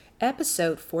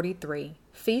Episode 43,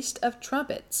 Feast of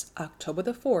Trumpets, October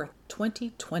the 4th,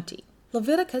 2020.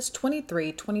 Leviticus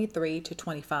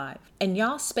 23:23-25. And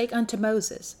Yah spake unto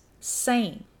Moses,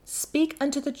 saying, Speak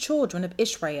unto the children of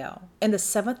Israel, in the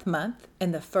 7th month,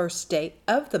 in the 1st day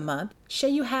of the month, shall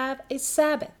you have a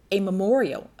Sabbath, a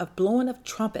memorial of blowing of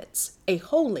trumpets, a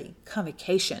holy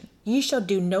convocation. Ye shall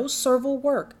do no servile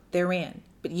work therein,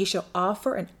 but ye shall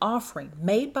offer an offering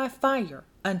made by fire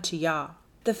unto Yah.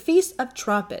 The Feast of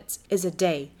Trumpets is a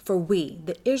day for we,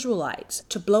 the Israelites,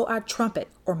 to blow our trumpet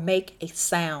or make a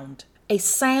sound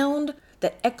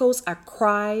that echoes our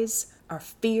cries, our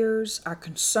fears, our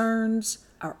concerns,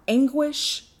 our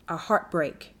anguish, our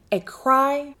heartbreak. A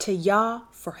cry to Yah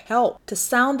for help, to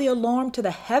sound the alarm to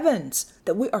the heavens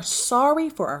that we are sorry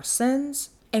for our sins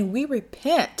and we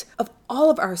repent of all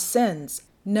of our sins,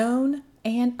 known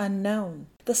and unknown.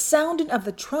 The sounding of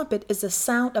the trumpet is a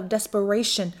sound of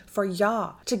desperation for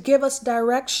Yah to give us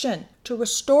direction, to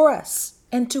restore us,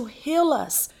 and to heal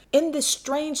us in this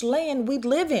strange land we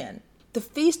live in. The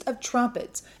Feast of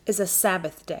Trumpets is a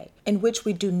Sabbath day in which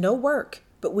we do no work,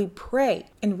 but we pray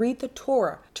and read the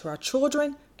Torah to our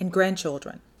children and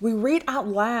grandchildren. We read out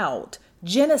loud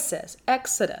Genesis,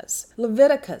 Exodus,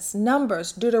 Leviticus,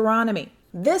 Numbers, Deuteronomy.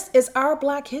 This is our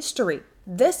Black history.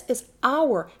 This is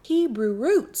our Hebrew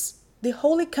roots. The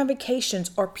holy convocations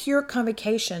or pure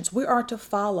convocations we are to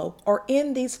follow are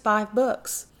in these 5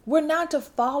 books. We're not to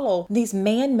follow these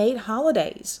man-made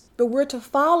holidays, but we're to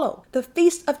follow the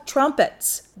Feast of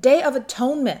Trumpets, Day of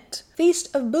Atonement,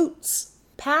 Feast of Booths,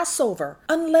 Passover,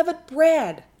 unleavened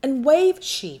bread, and wave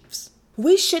sheaves.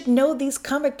 We should know these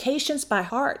convocations by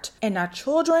heart, and our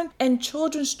children and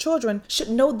children's children should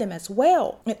know them as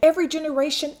well, and every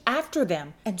generation after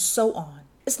them, and so on.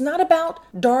 It's not about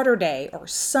Daughter Day or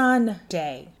Son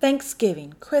Day,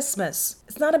 Thanksgiving, Christmas.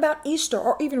 It's not about Easter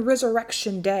or even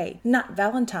Resurrection Day, not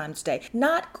Valentine's Day,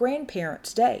 not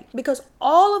Grandparents' Day, because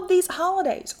all of these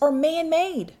holidays are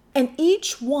man-made. And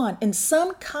each one, in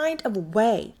some kind of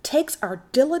way, takes our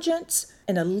diligence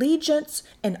and allegiance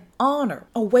and honor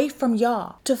away from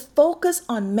Yah to focus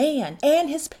on man and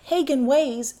his pagan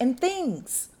ways and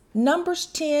things. Numbers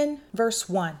 10, verse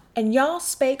 1. And Yah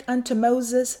spake unto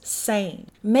Moses, saying,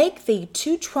 Make thee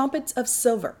 2 trumpets of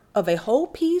silver. Of a whole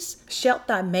piece shalt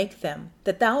thou make them,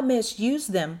 that thou mayest use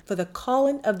them for the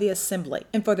calling of the assembly,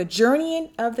 and for the journeying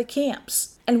of the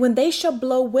camps. And when they shall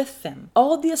blow with them,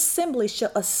 all the assembly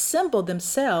shall assemble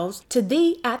themselves to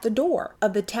thee at the door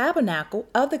of the tabernacle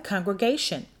of the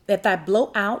congregation. If thou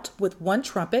blow out with 1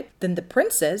 trumpet, then the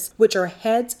princes, which are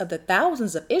heads of the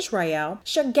thousands of Israel,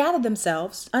 shall gather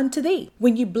themselves unto thee.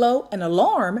 When you blow an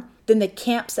alarm, then the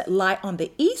camps that lie on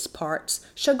the east parts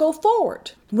shall go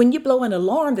forward. When you blow an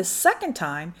alarm the 2nd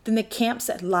time, then the camps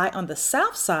that lie on the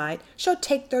south side shall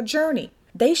take their journey.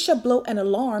 They shall blow an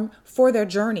alarm for their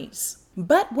journeys.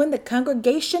 But when the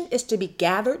congregation is to be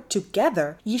gathered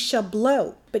together, ye shall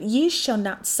blow, but ye shall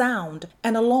not sound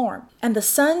an alarm. And the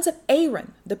sons of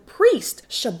Aaron, the priest,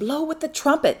 shall blow with the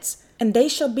trumpets, and they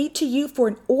shall be to you for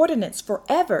an ordinance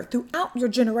forever throughout your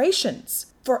generations.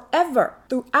 Forever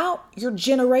throughout your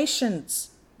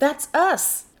generations. That's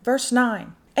us. Verse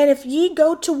 9. And if ye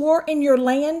go to war in your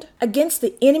land against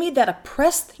the enemy that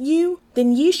oppressed you,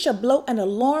 then ye shall blow an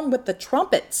alarm with the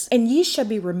trumpets, and ye shall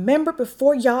be remembered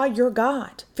before Yah your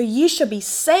God, for ye shall be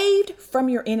saved from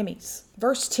your enemies.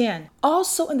 Verse 10.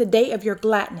 Also in the day of your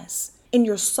gladness, in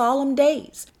your solemn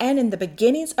days, and in the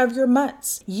beginnings of your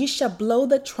months, ye shall blow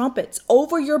the trumpets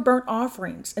over your burnt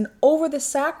offerings and over the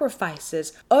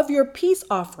sacrifices of your peace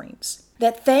offerings,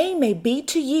 that they may be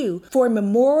to you for a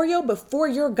memorial before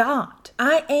your God.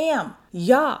 I am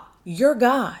Yah, your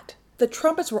God. The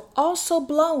trumpets were also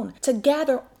blown to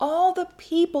gather all the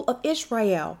people of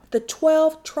Israel, the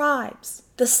 12 tribes.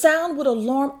 The sound would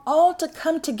alarm all to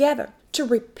come together, to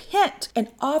repent and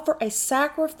offer a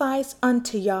sacrifice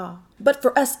unto Yah. But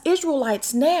for us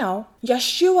Israelites now,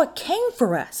 Yeshua came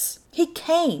for us. He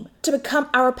came to become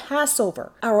our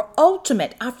Passover, our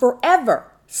ultimate, our forever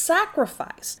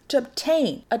sacrifice to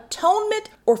obtain atonement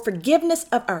or forgiveness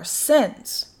of our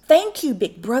sins. Thank you,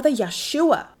 big brother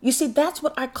Yeshua. You see, that's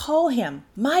what I call him,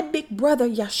 my big brother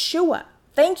Yeshua.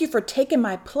 Thank you for taking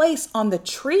my place on the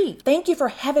tree. Thank you for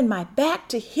having my back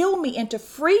to heal me and to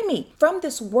free me from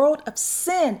this world of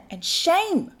sin and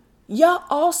shame. Yah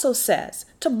also says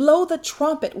to blow the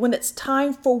trumpet when it's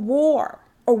time for war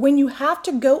or when you have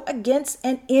to go against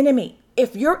an enemy.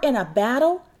 If you're in a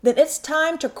battle, then it's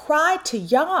time to cry to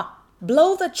Yah.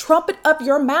 Blow the trumpet of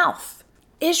your mouth.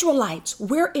 Israelites,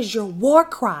 where is your war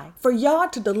cry for Yah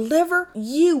to deliver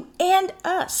you and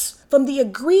us from the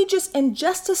egregious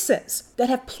injustices that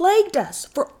have plagued us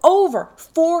for over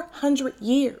 400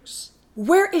 years?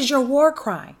 Where is your war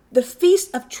cry? The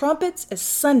Feast of Trumpets is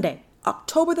Sunday,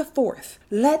 October the 4th.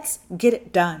 Let's get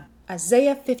it done.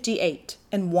 Isaiah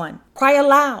 58:1. Cry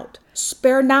aloud,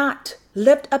 spare not,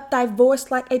 lift up thy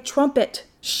voice like a trumpet.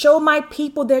 Show my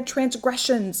people their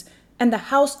transgressions, and the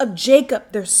house of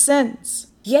Jacob their sins.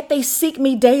 Yet they seek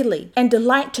me daily, and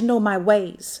delight to know my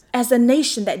ways, as a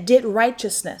nation that did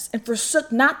righteousness, and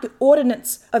forsook not the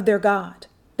ordinance of their God.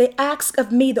 They ask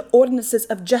of me the ordinances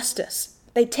of justice.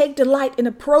 They take delight in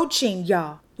approaching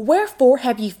Yah. Wherefore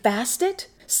have ye fasted,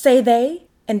 say they,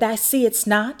 and thou seest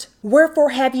not? Wherefore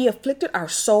have ye afflicted our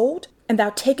soul, and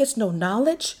thou takest no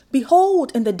knowledge?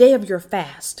 Behold, in the day of your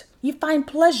fast, ye find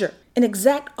pleasure, and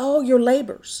exact all your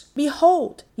labors.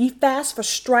 Behold, ye fast for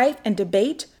strife and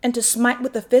debate, and to smite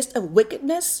with the fist of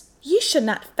wickedness. Ye should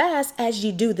not fast as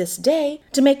ye do this day,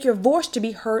 to make your voice to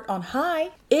be heard on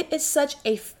high. It is such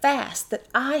a fast that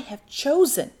I have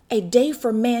chosen, a day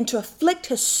for man to afflict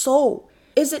his soul.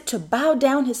 Is it to bow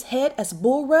down his head as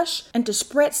bulrush, and to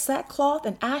spread sackcloth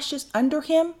and ashes under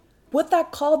him? Would thou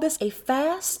call this a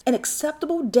fast, an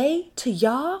acceptable day to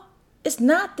Yah? Is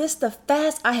not this the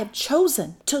fast I have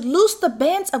chosen, to loose the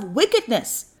bands of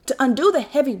wickedness, to undo the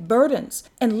heavy burdens,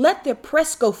 and let the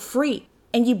oppressed go free,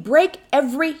 and ye break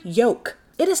every yoke?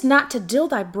 It is not to deal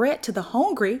thy bread to the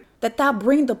hungry, that thou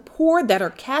bring the poor that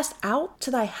are cast out to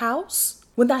thy house?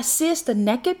 When thou seest the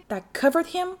naked, thou covered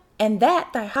him, and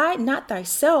that thou hide not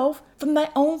thyself from thy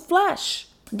own flesh.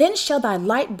 Then shall thy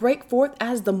light break forth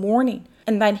as the morning,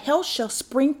 and thine health shall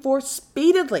spring forth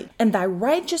speedily, and thy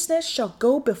righteousness shall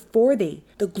go before thee.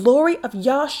 The glory of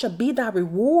Yah shall be thy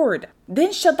reward.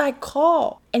 Then shall thou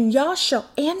call, and Yah shall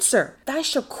answer. Thou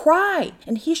shalt cry,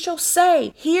 and he shall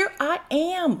say, Here I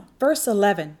am. Verse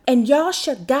 11. And Yah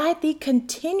shall guide thee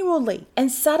continually,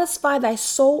 and satisfy thy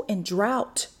soul in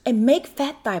drought, and make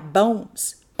fat thy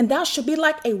bones. And thou shalt be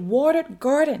like a watered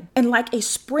garden, and like a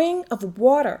spring of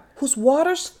water, whose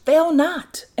waters fail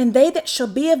not. And they that shall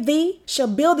be of thee shall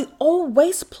build the old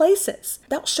waste places.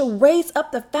 Thou shalt raise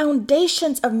up the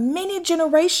foundations of many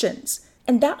generations,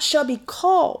 and thou shalt be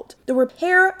called the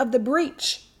repairer of the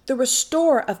breach, the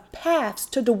restorer of paths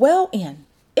to dwell in.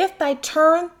 If thou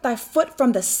turn thy foot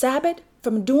from the Sabbath,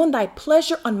 from doing thy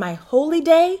pleasure on my holy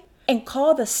day, and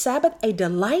call the Sabbath a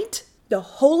delight, the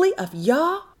holy of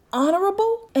Yah,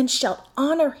 honorable, and shalt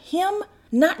honor him,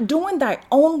 not doing thy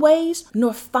own ways,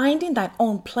 nor finding thine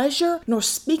own pleasure, nor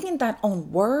speaking thine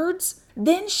own words,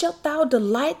 then shalt thou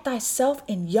delight thyself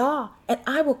in Yah, and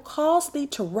I will cause thee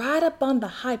to ride upon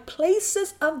the high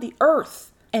places of the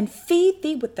earth, and feed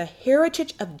thee with the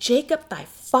heritage of Jacob thy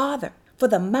father, for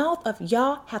the mouth of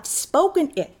Yah hath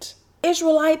spoken it.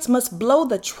 Israelites must blow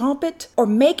the trumpet, or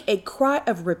make a cry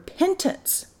of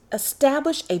repentance.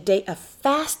 Establish a day of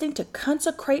fasting to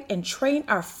consecrate and train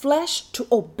our flesh to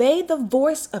obey the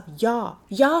voice of Yah.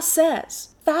 Yah says,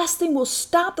 fasting will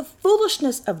stop the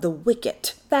foolishness of the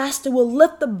wicked. Fasting will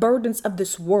lift the burdens of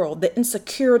this world, the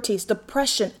insecurities,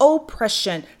 depression,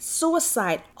 oppression,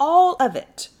 suicide, all of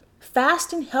it.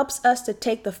 Fasting helps us to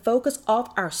take the focus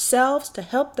off ourselves to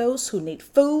help those who need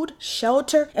food,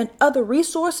 shelter, and other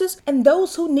resources, and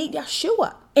those who need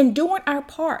Yeshua. In doing our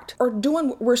part, or doing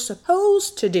what we're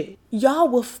supposed to do, Yah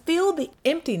will fill the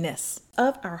emptiness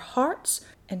of our hearts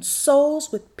and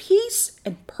souls with peace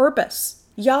and purpose.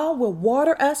 Yah will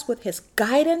water us with his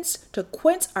guidance to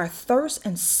quench our thirst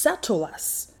and settle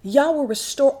us. Yah will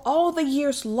restore all the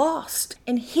years lost,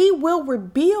 and he will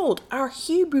rebuild our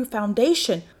Hebrew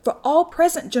foundation for all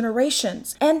present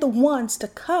generations and the ones to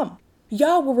come.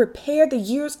 Yah will repair the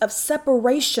years of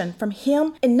separation from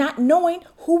him and not knowing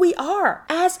who we are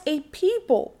as a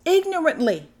people,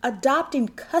 ignorantly adopting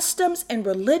customs and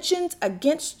religions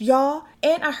against Yah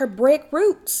and our Hebraic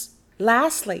roots.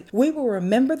 Lastly, we will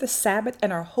remember the Sabbath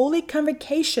and our holy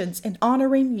convocations in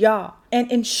honoring Yah and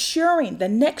ensuring the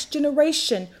next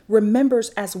generation remembers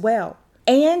as well.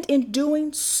 And in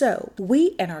doing so,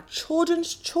 we and our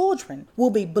children's children will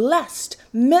be blessed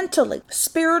mentally,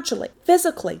 spiritually,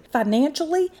 physically,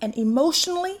 financially, and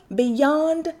emotionally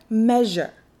beyond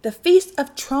measure. The Feast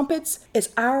of Trumpets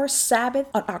is our Sabbath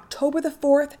on October the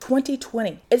 4th,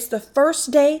 2020. It's the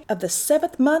first day of the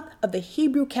 7th month of the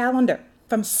Hebrew calendar.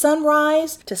 From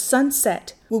sunrise to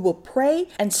sunset, we will pray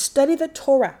and study the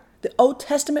Torah, the Old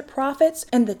Testament prophets,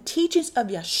 and the teachings of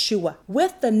Yeshua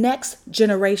with the next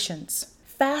generations.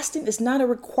 fasting is not a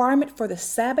requirement for the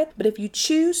Sabbath, but if you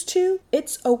choose to,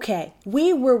 it's okay.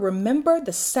 We will remember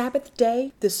the Sabbath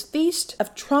day, this feast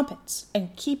of trumpets,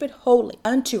 and keep it holy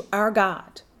unto our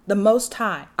God, the Most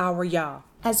High, our Yah.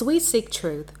 As we seek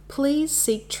truth, please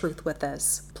seek truth with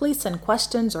us. Please send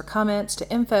questions or comments to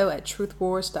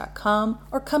info@truthwars.com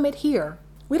or comment here.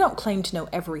 We don't claim to know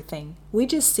everything. We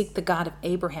just seek the God of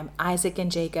Abraham, Isaac,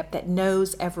 and Jacob that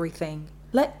knows everything.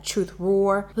 Let truth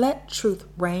roar, let truth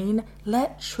reign,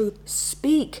 let truth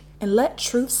speak, and let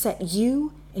truth set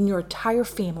you and your entire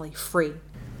family free.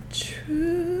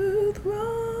 Truth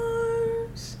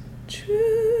roars,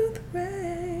 truth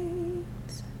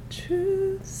reigns,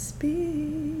 truth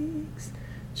speaks,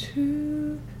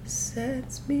 truth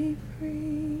sets me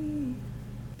free.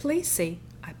 Please see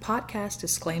a podcast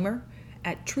disclaimer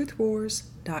at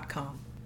truthwars.com.